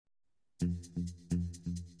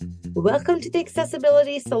Welcome to the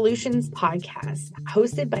Accessibility Solutions Podcast,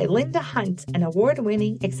 hosted by Linda Hunt, an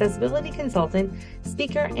award-winning accessibility consultant,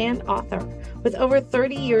 speaker, and author. With over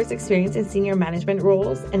 30 years experience in senior management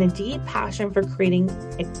roles and a deep passion for creating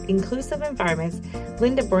inclusive environments,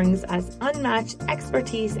 Linda brings us unmatched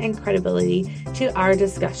expertise and credibility to our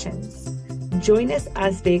discussions. Join us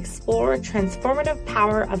as we explore transformative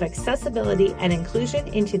power of accessibility and inclusion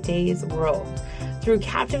in today's world. Through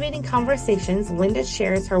captivating conversations, Linda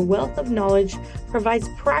shares her wealth of knowledge, provides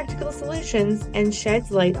practical solutions, and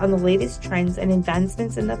sheds light on the latest trends and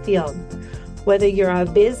advancements in the field. Whether you're a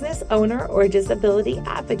business owner or a disability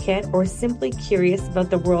advocate or simply curious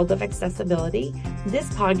about the world of accessibility, this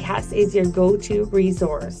podcast is your go-to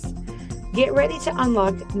resource. Get ready to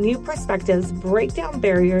unlock new perspectives, break down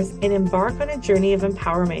barriers, and embark on a journey of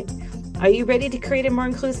empowerment. Are you ready to create a more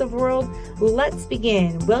inclusive world? Let's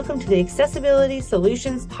begin. Welcome to the Accessibility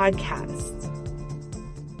Solutions Podcast.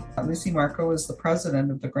 Lucy Marco is the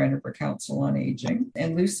president of the Grand River Council on Aging.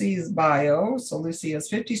 And Lucy's bio, so Lucy has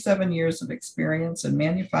 57 years of experience in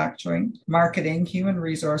manufacturing, marketing, human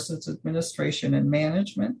resources, administration, and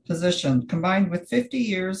management positions, combined with 50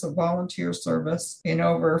 years of volunteer service in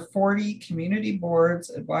over 40 community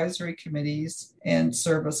boards, advisory committees, and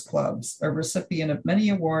service clubs. A recipient of many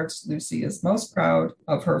awards, Lucy is most proud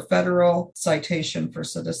of her Federal Citation for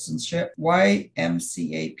Citizenship,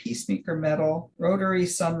 YMCA Peacemaker Medal, Rotary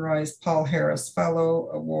Sunrise Paul Harris Fellow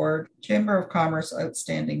Award, Chamber of Commerce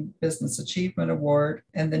Outstanding Business Achievement Award,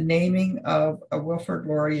 and the naming of a Wilfrid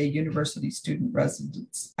Laurier University student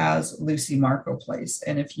residence as Lucy Marco Place.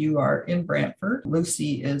 And if you are in Brantford,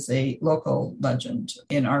 Lucy is a local legend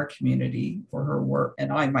in our community for her work.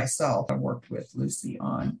 And I myself have worked with Lucy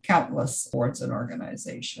on countless boards and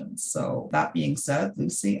organizations. So that being said,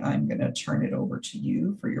 Lucy, I'm going to turn it over to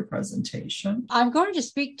you for your presentation. I'm going to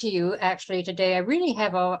speak to you actually today. I really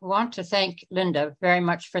want to thank Linda very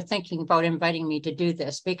much for thinking about inviting me to do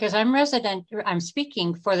this, because I'm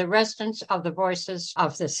speaking for the residents of the voices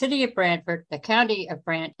of the city of Brantford, the county of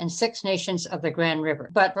Brant, and Six Nations of the Grand River.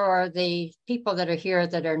 But for the people that are here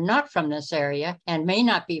that are not from this area and may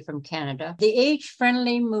not be from Canada, the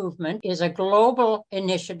Age-Friendly Movement is a global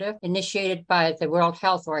initiative initiated by the World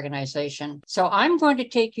Health Organization. So I'm going to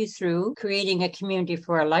take you through creating a community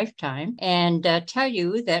for a lifetime and tell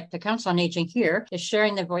you that the Council on Aging here is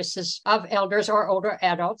sharing the voices of elders or older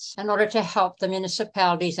adults in order to help the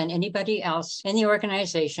municipalities and anybody else in the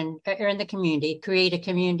organization or in the community create a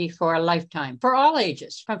community for a lifetime for all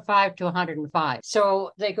ages from 5 to 105.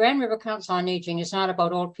 So the Grand River Council on Aging is not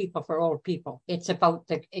about old people for old people. It's about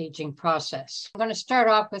the aging process. I'm going to start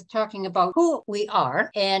off with talking about who we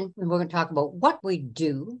are, and we're going to talk about what we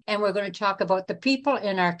do, and we're going to talk about the people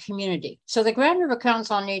in our community. So the Grand River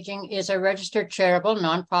Council on Aging is a registered charitable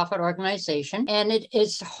nonprofit organization, and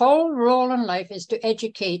its whole role in life is to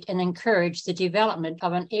educate and encourage the development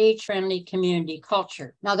of an age-friendly community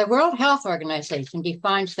culture. Now, the World Health Organization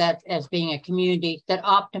defines that as being a community that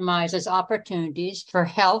optimizes opportunities for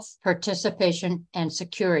health, participation, and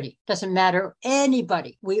security. Doesn't matter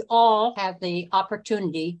anybody. We all have the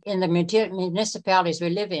opportunity in the municipalities we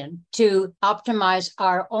live in to optimize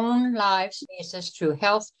our own lives basis through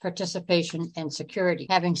health, participation, and security.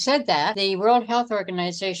 Having said that, the World Health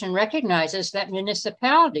Organization recognizes that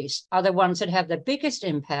municipalities are the ones that have the biggest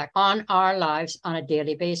impact on our lives on a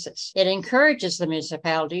daily basis. It encourages the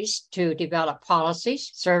municipalities to develop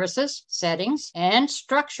policies, services, settings, and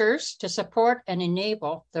structures to support and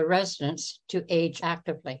enable the residents to age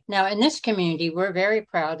actively. Now, in this community, we're very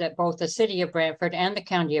proud that both the City of Brantford and the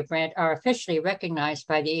County of Brant are officially recognized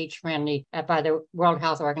by the World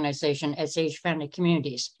Health Organization as age-friendly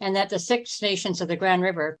communities, and that the Six Nations of the Grand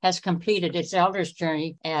River has completed its elders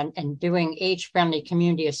journey and doing age-friendly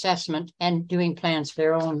community assessment and doing plans for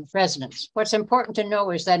their own residents. What's important to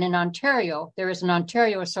know is that in Ontario, there is an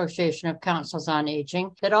Ontario Association of Councils on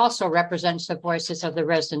Aging that also represents the voices of the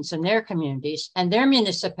residents in their communities, and their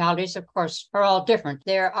municipalities, of course, are all different.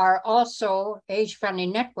 There are also age-friendly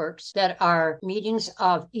networks that are meetings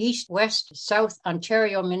of East, West, South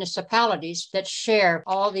Ontario municipalities that share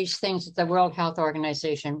all these things that the World Health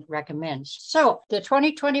Organization recommends. So the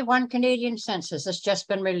 2021 Canadian Census has just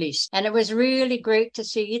been released, and it was really great great to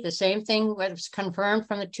see the same thing was confirmed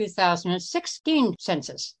from the 2016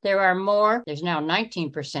 census. There's now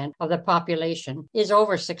 19% of the population is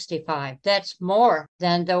over 65. That's more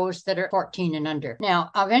than those that are 14 and under.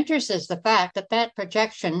 Now, of interest is the fact that that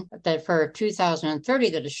projection that for 2030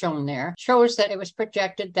 that is shown there shows that it was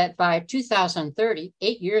projected that by 2030,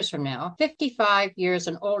 8 years from now, 55 years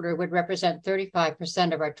and older would represent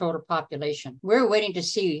 35% of our total population. We're waiting to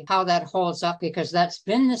see how that holds up because that's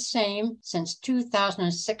been the same since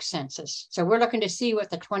 2006 census. So we're looking to see what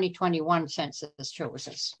the 2021 census shows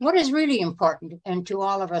us. What is really important, and to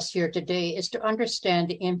all of us here today, is to understand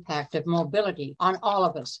the impact of mobility on all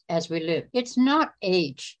of us as we live. It's not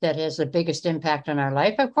age that has the biggest impact on our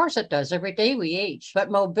life. Of course it does. Every day we age.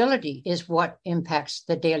 But mobility is what impacts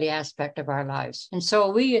the daily aspect of our lives. And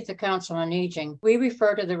so we at the Council on Aging, we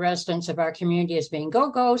refer to the residents of our community as being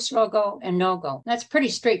go-go, slow-go, and no-go. That's pretty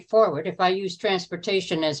straightforward. If I use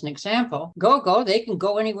transportation as an example, go-go, they can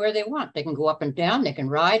go anywhere they want. They can go up and down. They can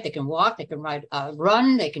ride. They can walk. They can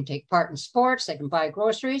run. They can take part in sports. They can buy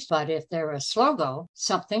groceries. But if they're a slow-go,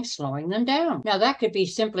 something's slowing them down. Now, that could be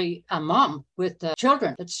simply a mom with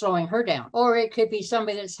children that's slowing her down. Or it could be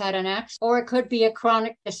somebody that's had an accident. Or it could be a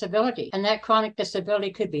chronic disability. And that chronic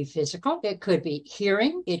disability could be physical. It could be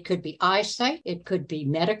hearing. It could be eyesight. It could be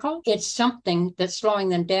medical. It's something that's slowing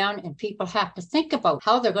them down, and people have to think about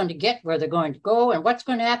how they're going to get where they're going to go and what's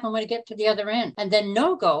going to happen when they get to the other end. And then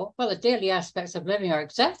no-go, well, the daily aspects of living are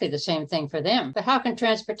exactly the same thing for them. But how can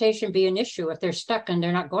transportation be an issue if they're stuck and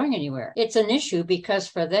they're not going anywhere? It's an issue because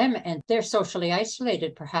for them, and they're socially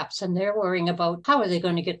isolated perhaps, and they're worrying about how are they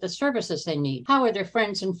going to get the services they need? How are their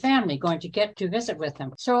friends and family going to get to visit with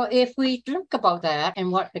them? So if we think about that,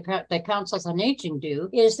 and what the Councils on Aging do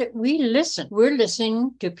is that we listen. We're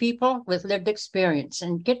listening to people with lived experience,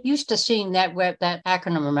 and get used to seeing that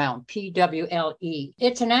acronym around, PWLE.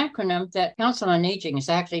 It's an acronym that Council on Aging has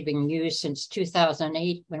actually been used since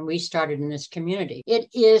 2008 when we started in this community. It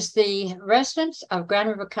is the residents of Grand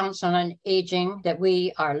River Council on Aging that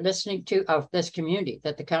we are listening to, of this community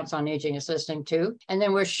that the Council on Aging is listening to. And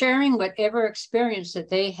then we're sharing whatever experience that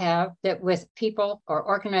they have that with people or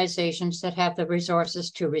organizations that have the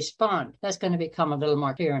resources to respond. That's going to become a little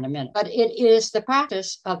more clear in a minute. But it is the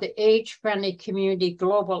practice of the Age-Friendly Community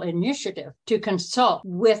Global Initiative to consult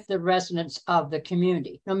with the residents of the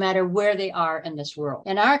community, no matter where they are in this world.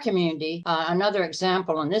 In our community, another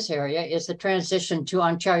example in this area is the transition to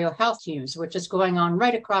Ontario health teams, which is going on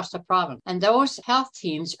right across the province. And those health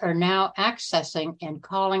teams are now accessing and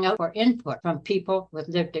calling out for input from people with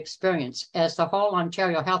lived experience as the whole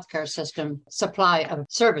Ontario healthcare system supply of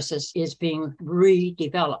services is being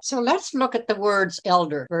redeveloped. So let's look at the words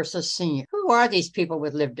elder versus senior. Who are these people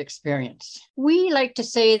with lived experience? We like to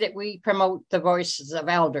say that we promote the voices of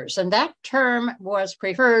elders, and that term was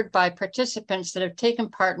preferred by participants that have taken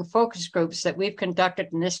part in focus groups that we've conducted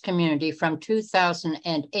in this community from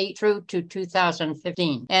 2008 through to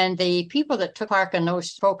 2015. And the people that took part in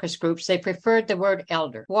those focus groups, they preferred the word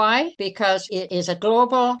elder. Why? Because it is a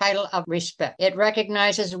global title of respect. It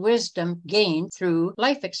recognizes wisdom gained through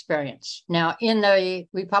life experience. Now,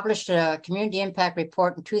 we published a community impact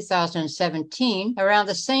report in 2017 around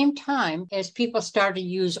the same time as people started to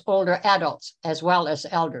use older adults as well as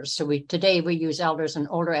elders. So today we use elders and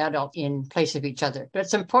older adults in place of each other. But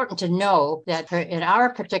it's important to know that in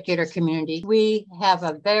our particular community, we have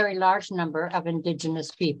a very large number of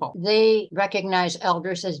Indigenous people. They recognize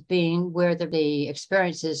elders as being where the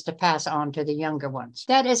experience is to pass on to the younger ones.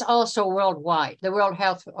 That is also worldwide. The World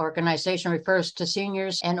Health Organization refers to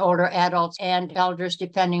seniors and older adults and elders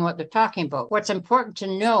depending on what they're talking about. What's important to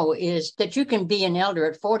know is that you can be an elder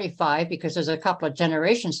at 45 because there's a couple of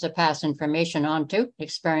generations to pass information onto,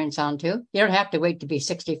 experience onto. You don't have to wait to be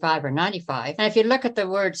 65 or 95. And if you look at the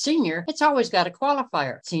word senior, it's always got a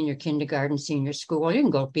qualifier. Senior kindergarten, senior school. You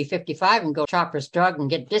can go be 55 and go Shoppers Drug and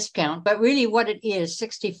get a discount. But really what it is,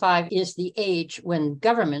 65 is the age when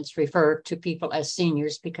governments refer to people as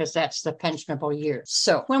seniors because that's the pensionable years.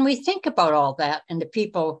 So when we think about all that and the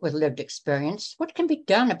people with lived experience, what can be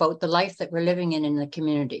done about the life that we're living in the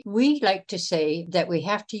community? We like to say that we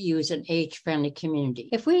have to use an age-friendly community.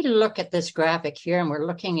 If we look at this graphic here and we're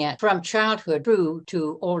looking at from childhood through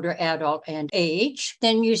to older adult and age,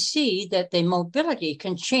 then you see that the mobility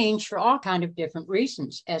can change for all kinds of different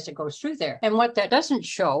reasons as it goes through there. And what that doesn't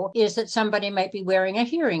show is that somebody might be wearing a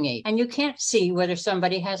hearing aid and you can't see whether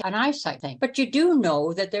somebody has an eyesight thing. But you do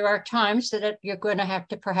know that there are times that you're going to have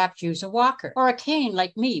to perhaps use a walker or a cane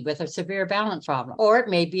like me with a severe balance problem. Or it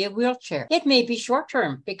may be a wheelchair. It may be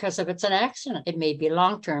short-term because if it's an accident. It may be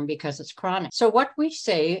long-term because it's chronic. So what we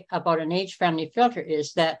say about an age-friendly filter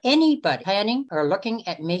is that anybody planning or looking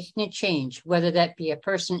at making a change, whether that be a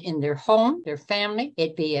person in their home, their family,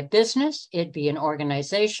 it be a business, it be an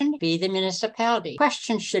organization, be the municipality.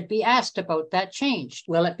 Questions should be asked about that change.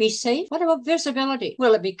 Will it be safe? What about visibility?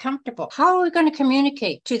 Will it be comfortable? How are we going to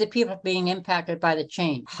communicate to the people being impacted by the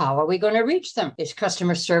change? How are we going to reach them? Is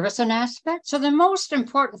customer service an aspect? So the most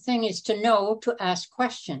important thing is to know to ask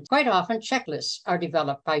questions. Quite often, checklists are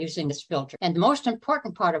developed by using this filter. And the most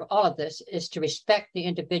important part of all of this is to respect the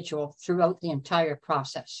individual throughout the entire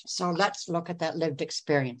process. So let's look at that lived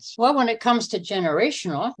experience. Well, when it comes to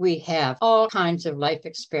generational, we have all kinds of life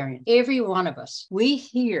experience. Every one of us, we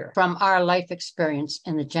hear from our life experience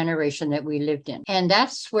in the generation that we lived in. And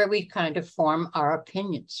that's where we kind of form our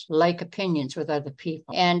opinions, like opinions with other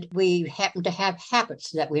people. And we happen to have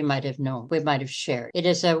habits that we might have known, we might have shared. It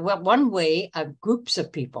is one way of groups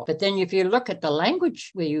of people. But then if you look at the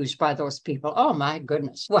language we use by those people, oh my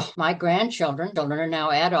goodness. Well, my children are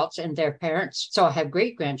now adults and their parents. So I have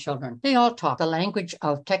great-grandchildren. They all talk the language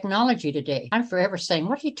of technology today. I'm forever saying,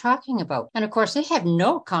 what are you talking about? And of course, they have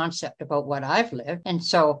no concept about what I've lived. And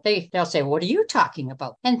so they'll say, what are you talking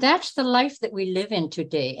about? And that's the life that we live in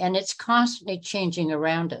today. And it's constantly changing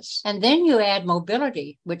around us. And then you add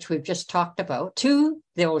mobility, which we've just talked about, to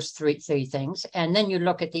those three things. And then you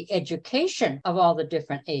look at the education of all the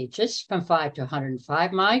different ages from 5 to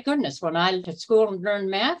 105. My goodness, when I went to school and learned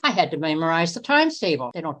math, I had to memorize the times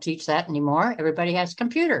table. They don't teach that anymore. Everybody has a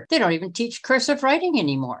computer. They don't even teach cursive writing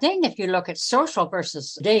anymore. Then if you look at social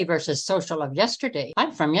versus today versus social of yesterday,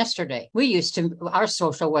 I'm from yesterday. Our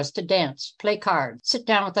social was to dance, play cards, sit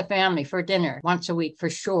down with the family for dinner once a week for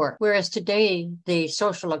sure. Whereas today, the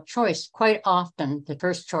social of choice, quite often the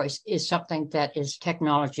first choice is something that is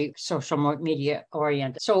technology, social media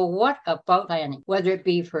oriented. So what about planning? Whether it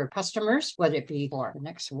be for customers, whether it be for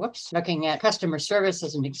looking at customer service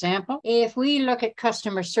as an example. If we look at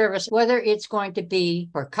customer service, whether it's going to be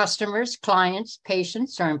for customers, clients,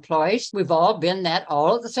 patients, or employees, we've all been that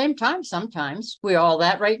all at the same time. Sometimes we're all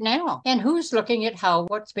that right now. And who's looking at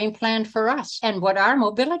what's being planned for us and what our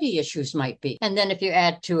mobility issues might be? And then if you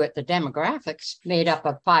add to it the demographics made up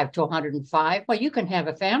of 5 to 105, well, you can have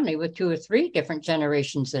a family with 2 or 3 different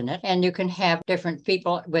generations in it. And you can have different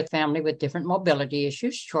people with family with different mobility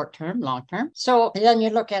issues, short-term, long-term. So then you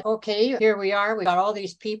look at, okay, here we are. We've got all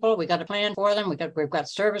these people. We've got a plan for them. We've got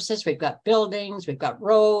services. We've got buildings. We've got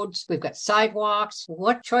roads. We've got sidewalks.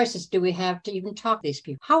 What choices do we have to even talk to these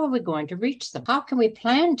people? How are we going to reach them? How can we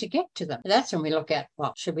plan to get to them? That's when we look at,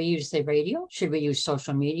 well, should we use the radio? Should we use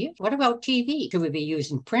social media? What about TV? Should we be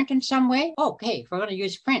using print in some way? Okay, if we're going to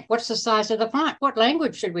use print, what's the size of the font? What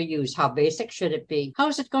language should we use? How basic should it be? How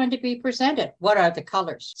is it going to be presented? What are the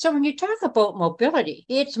colors? So when you talk about mobility,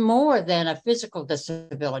 it's more than a physical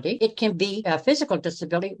disability. It can be a physical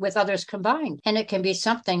disability with others combined, and it can be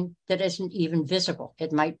something that isn't even visible.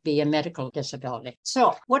 It might be a medical disability.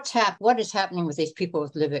 So what is happening with these people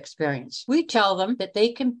with lived experience? We tell them that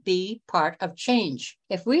they can be part of change.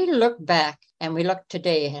 If we look back and we look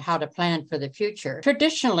today at how to plan for the future,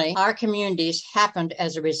 traditionally, our communities happened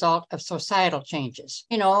as a result of societal changes.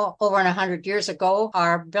 Over 100 years ago,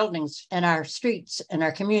 our buildings and our streets and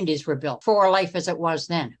our communities were built for life as it was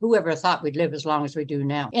then. Whoever thought we'd live as long as we do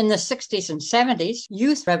now? In the 60s and 70s,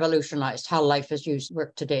 youth revolutionized how life is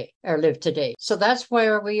lived today. So that's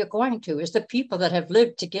where we are going to, is the people that have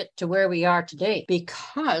lived to get to where we are today,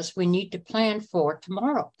 because we need to plan for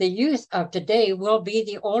tomorrow. The youth of today will be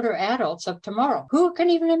the older adults of tomorrow. Who can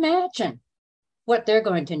even imagine what they're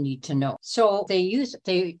going to need to know? So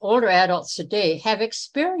the older adults today have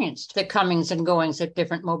experienced the comings and goings of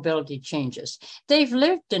different mobility changes. They've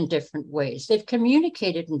lived in different ways. They've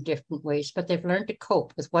communicated in different ways, but they've learned to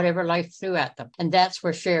cope with whatever life threw at them. And that's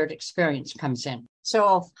where shared experience comes in.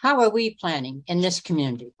 So how are we planning in this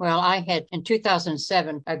community? Well, I had in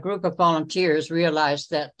 2007, a group of volunteers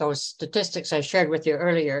realized that those statistics I shared with you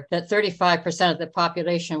earlier, that 35% of the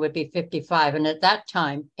population would be 55. And at that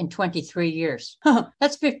time, in 23 years,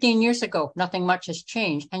 that's 15 years ago, nothing much has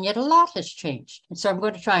changed. And yet a lot has changed. And so I'm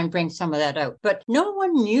going to try and bring some of that out. But no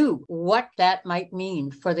one knew what that might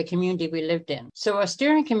mean for the community we lived in. So a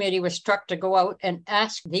steering committee was struck to go out and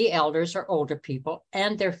ask the elders or older people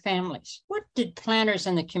and their families, what did planners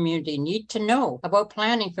in the community need to know about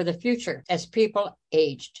planning for the future as people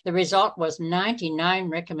aged? The result was 99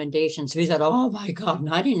 recommendations. We thought, oh my God,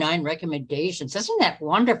 99 recommendations. Isn't that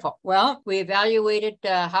wonderful? Well, we evaluated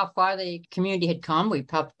how far the community had come. We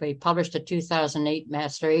published a 2008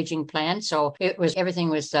 Master Aging Plan. So everything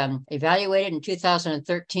was evaluated in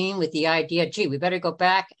 2013 with the idea, gee, we better go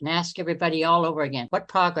back and ask everybody all over again, what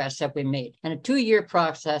progress have we made? And a 2-year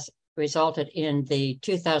process resulted in the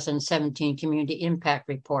 2017 Community Impact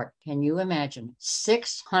Report. Can you imagine?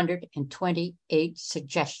 628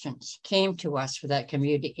 suggestions came to us for that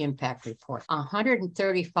Community Impact Report.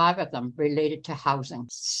 135 of them related to housing.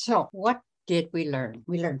 So what did we learn?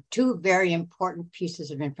 We learned two very important pieces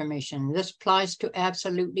of information. This applies to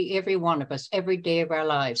absolutely every one of us, every day of our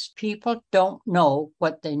lives. People don't know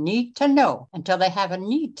what they need to know until they have a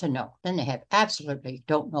need to know. Then they absolutely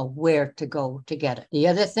don't know where to go to get it. The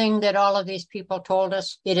other thing that all of these people told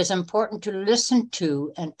us, it is important to listen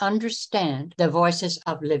to and understand the voices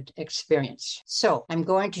of lived experience. So I'm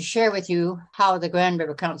going to share with you how the Grand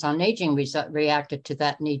River Council on Aging reacted to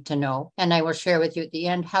that need to know. And I will share with you at the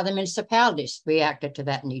end how the municipalities reacted to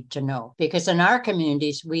that need to know. Because in our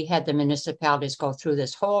communities, we had the municipalities go through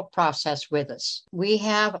this whole process with us. We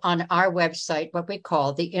have on our website what we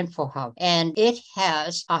call the Info Hub, and it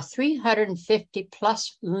has 350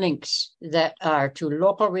 plus links that are to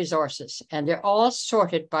local resources, and they're all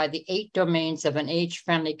sorted by the 8 domains of an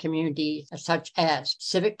age-friendly community, such as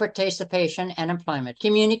civic participation and employment,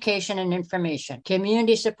 communication and information,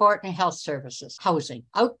 community support and health services, housing,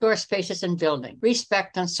 outdoor spaces and building,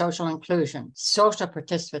 respect and social inclusion, social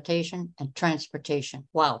participation, and transportation.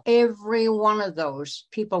 Wow. Every one of those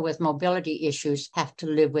people with mobility issues have to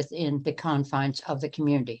live within the confines of the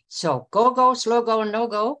community. So go, slow go, and no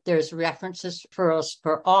go. There's references for us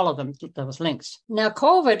for all of them, those links. Now,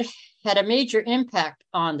 COVID had a major impact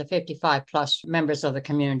on the 55 plus members of the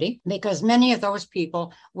community because many of those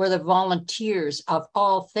people were the volunteers of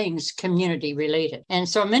all things community related. And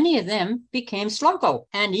so many of them became slow go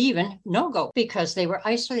and even no go because they were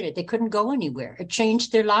isolated. They couldn't go anywhere. It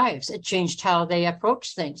changed their lives. It changed how they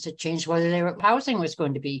approached things. It changed whether their housing was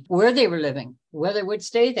going to be, where they were living, whether they would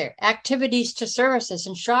stay there, activities to services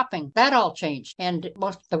and shopping, that all changed. And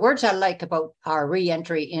the words I like about our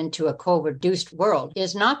re-entry into a COVID-induced world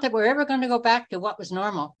is not that we're ever going to go back to what was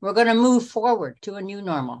normal. We're going to move forward to a new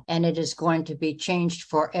normal, and it is going to be changed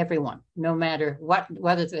for everyone, no matter what,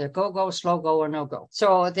 whether they're go, slow go, or no go.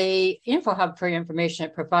 So the Info Hub for information,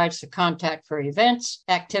 it provides the contact for events,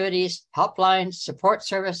 activities, helplines, support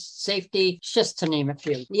service, safety, just to name a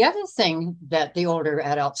few. The other thing that the older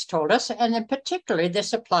adults told us, and in particularly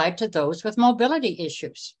this applied to those with mobility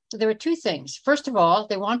issues. So there were two things. First of all,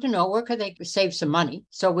 they want to know where could they save some money.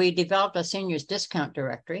 So we developed a seniors discount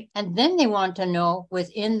directory. And then they want to know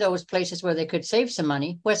within those places where they could save some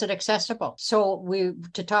money, was it accessible? So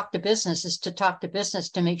to talk to businesses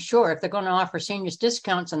to make sure if they're going to offer seniors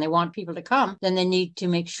discounts and they want people to come, then they need to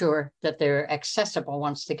make sure that they're accessible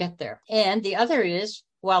once they get there. And the other is,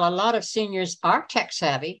 while a lot of seniors are tech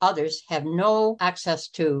savvy, others have no access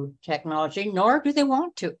to technology, nor do they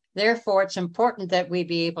want to. Therefore, it's important that we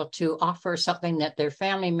be able to offer something that their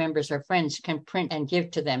family members or friends can print and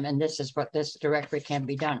give to them. And this is what this directory can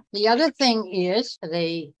be done. The other thing is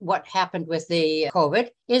what happened with the COVID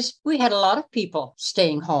is we had a lot of people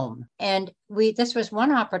staying home. And this was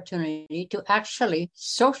one opportunity to actually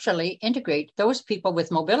socially integrate those people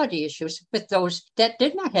with mobility issues with those that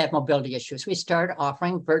did not have mobility issues. We started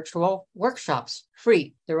offering virtual workshops.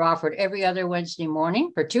 Free. They're offered every other Wednesday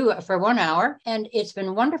morning for 1 hour. And it's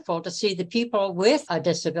been wonderful to see the people with a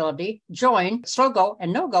disability join slow go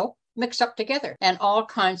and no go mix up together and all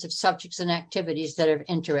kinds of subjects and activities that are of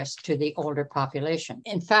interest to the older population.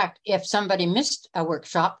 In fact, if somebody missed a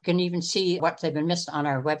workshop, you can even see what they've been missed on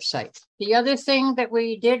our website. The other thing that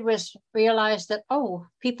we did was realize that,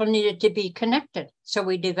 people needed to be connected. So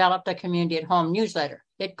we developed a community at home newsletter.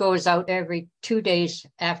 It goes out every 2 days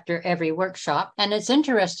after every workshop. And it's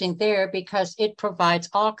interesting there because it provides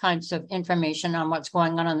all kinds of information on what's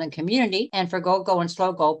going on in the community. And for go and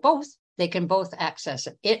slow go both, they can both access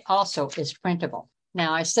it. It also is printable.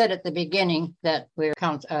 Now, I said at the beginning that we're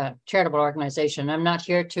a charitable organization. I'm not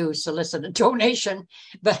here to solicit a donation,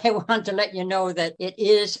 but I want to let you know that it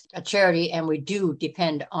is a charity and we do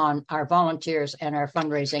depend on our volunteers and our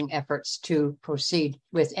fundraising efforts to proceed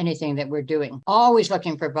with anything that we're doing. Always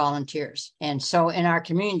looking for volunteers. And so in our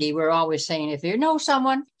community, we're always saying, if you know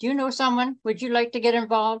someone, would you like to get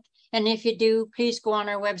involved? And if you do, please go on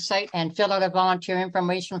our website and fill out a volunteer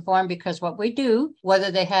information form, because what we do,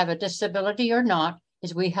 whether they have a disability or not,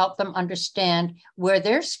 is we help them understand where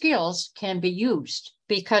their skills can be used.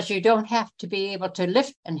 Because you don't have to be able to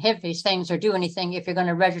lift and heavy things or do anything if you're going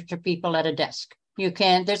to register people at a desk.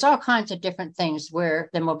 There's all kinds of different things where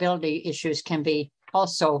the mobility issues can be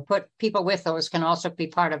also put people with those can also be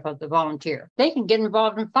part of the volunteer. They can get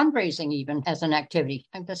involved in fundraising even as an activity.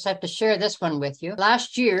 I just have to share this one with you.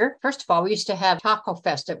 Last year, first of all, we used to have Taco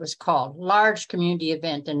Fest, it was called, large community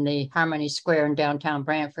event in the Harmony Square in downtown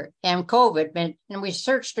Brantford. And COVID meant, and we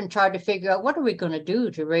searched and tried to figure out what are we going to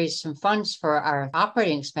do to raise some funds for our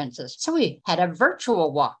operating expenses. So we had a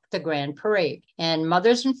virtual walk, the Grand Parade, and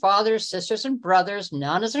mothers and fathers, sisters and brothers,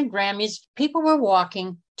 nanas and Grammys, people were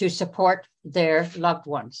walking to support their loved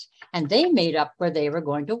ones. And they made up where they were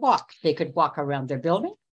going to walk. They could walk around their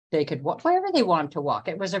building. They could walk wherever they wanted to walk.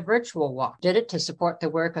 It was a virtual walk. Did it to support the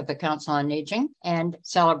work of the Council on Aging and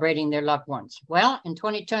celebrating their loved ones. Well, in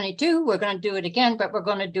 2022, we're going to do it again, but we're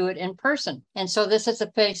going to do it in person. And so this is a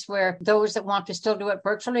place where those that want to still do it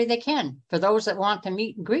virtually, they can. For those that want to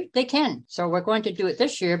meet and greet, they can. So we're going to do it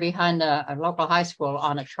this year behind a local high school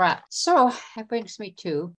on a track. So that brings me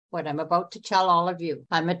to what I'm about to tell all of you.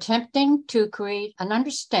 I'm attempting to create an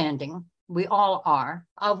understanding, we all are,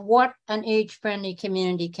 of what an age-friendly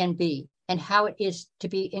community can be and how it is to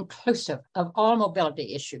be inclusive of all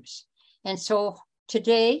mobility issues. And so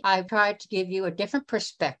today I've tried to give you a different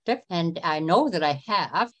perspective, and I know that I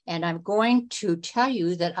have, and I'm going to tell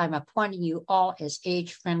you that I'm appointing you all as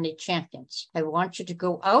age-friendly champions. I want you to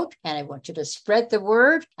go out and I want you to spread the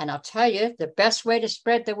word, and I'll tell you the best way to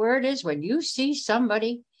spread the word is when you see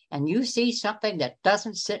somebody and you see something that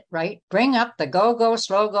doesn't sit right, bring up the go,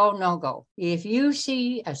 slow go, no go. If you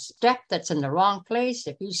see a step that's in the wrong place,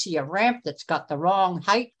 if you see a ramp that's got the wrong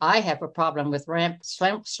height, I have a problem with ramp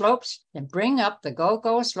slopes, then bring up the go,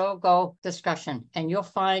 slow go discussion, and you'll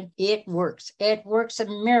find it works. It works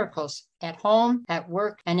in miracles at home, at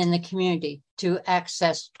work, and in the community to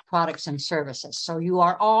access products and services. So you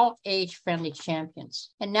are all age-friendly champions.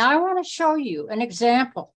 And now I want to show you an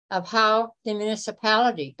example of how the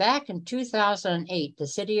municipality, back in 2008, the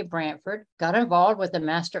city of Brantford got involved with the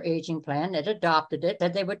master aging plan. It adopted it,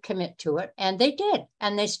 that they would commit to it, and they did.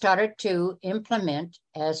 And they started to implement,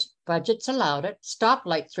 as budgets allowed it,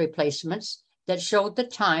 stoplights replacements that showed the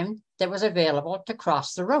time that was available to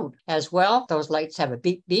cross the road. As well, those lights have a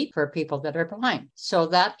beep beep for people that are blind. So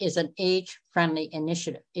that is an age-friendly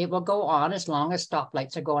initiative. It will go on as long as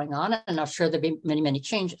stoplights are going on, and I'm sure there'll be many, many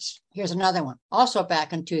changes. Here's another one. Also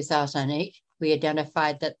back in 2008, we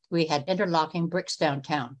identified that we had interlocking bricks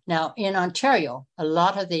downtown. Now, in Ontario, a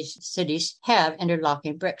lot of these cities have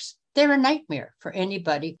interlocking bricks. They're a nightmare for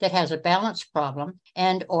anybody that has a balance problem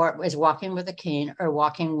and or is walking with a cane or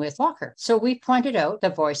walking with walker. So we pointed out the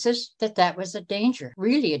voices that was a danger,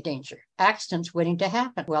 really a danger. Accidents waiting to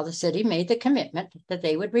happen. Well, the city made the commitment that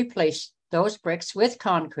they would replace those bricks with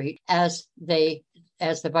concrete as the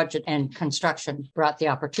budget and construction brought the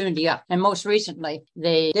opportunity up. And most recently,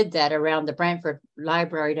 they did that around the Brantford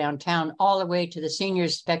Library downtown, all the way to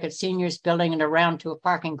the Beckett Seniors building and around to a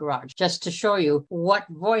parking garage, just to show you what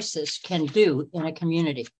voices can do in a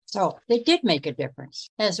community. So they did make a difference.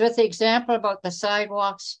 As with the example about the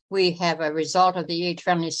sidewalks, we have a result of the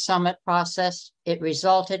Age-Friendly Summit process. It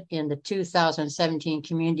resulted in the 2017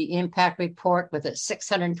 Community Impact Report with its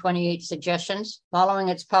 628 suggestions. Following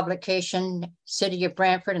its publication, City of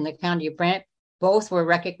Brantford and the County of Brant both were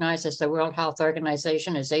recognized as the World Health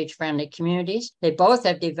Organization as age-friendly communities. They both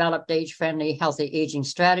have developed age-friendly, healthy aging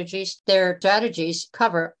strategies. Their strategies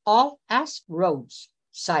cover all roads,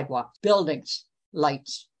 sidewalks, buildings,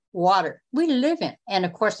 lights, water we live in. And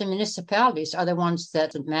of course, the municipalities are the ones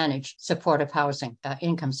that manage supportive housing,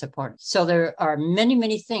 income support. So there are many,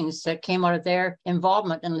 many things that came out of their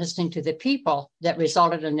involvement in listening to the people that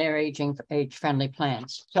resulted in their age-friendly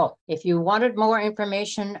plans. So if you wanted more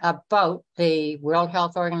information about the World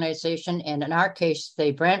Health Organization, and in our case,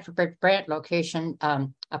 the Brant location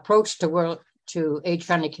approach to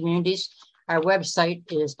age-friendly communities, our website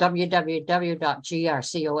is www.grcoa,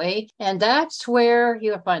 and that's where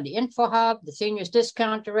you'll find the info hub, the seniors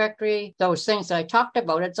discount directory, those things that I talked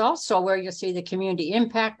about. It's also where you'll see the community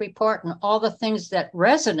impact report and all the things that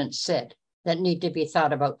residents said that need to be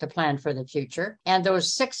thought about to plan for the future. And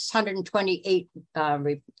those 628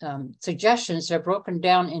 suggestions are broken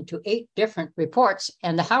down into 8 different reports,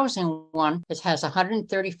 and the housing one has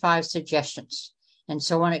 135 suggestions. And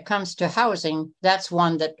so when it comes to housing, that's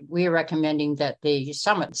one that we're recommending that the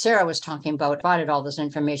summit Sarah was talking about, provided all this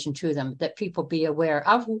information to them, that people be aware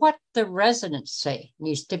of what the residents say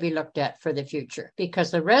needs to be looked at for the future, because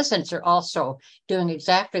the residents are also doing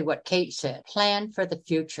exactly what Kate said, plan for the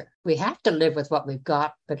future. We have to live with what we've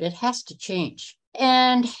got, but it has to change.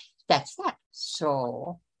 And that's that.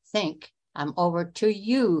 So I'm over to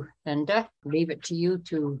you, Linda. Leave it to you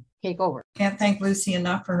to take over. Can't thank Lucy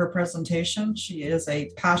enough for her presentation. She is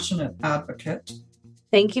a passionate advocate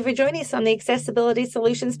Thank you for joining us on the Accessibility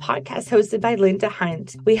Solutions podcast hosted by Linda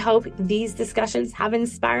Hunt. We hope these discussions have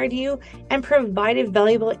inspired you and provided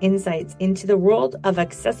valuable insights into the world of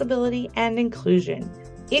accessibility and inclusion.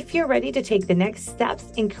 If you're ready to take the next steps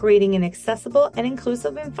in creating an accessible and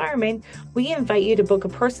inclusive environment, we invite you to book a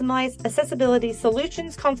personalized accessibility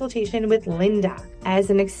solutions consultation with Linda. As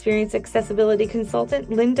an experienced accessibility consultant,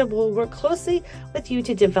 Linda will work closely with you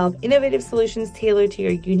to develop innovative solutions tailored to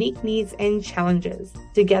your unique needs and challenges.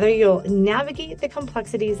 Together, you'll navigate the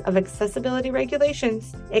complexities of accessibility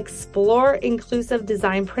regulations, explore inclusive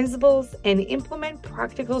design principles, and implement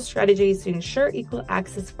practical strategies to ensure equal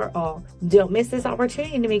access for all. Don't miss this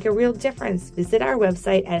opportunity to make a real difference. Visit our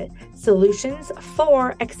website at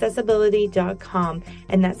solutions4accessibility.com,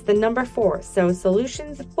 and that's the number 4. So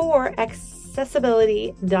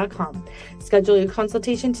solutions4accessibility.com. Schedule your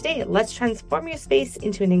consultation today. Let's transform your space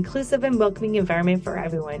into an inclusive and welcoming environment for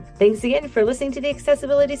everyone. Thanks again for listening to the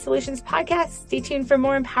Accessibility Solutions podcast. Stay tuned for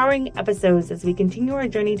more empowering episodes as we continue our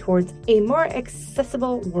journey towards a more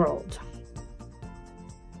accessible world.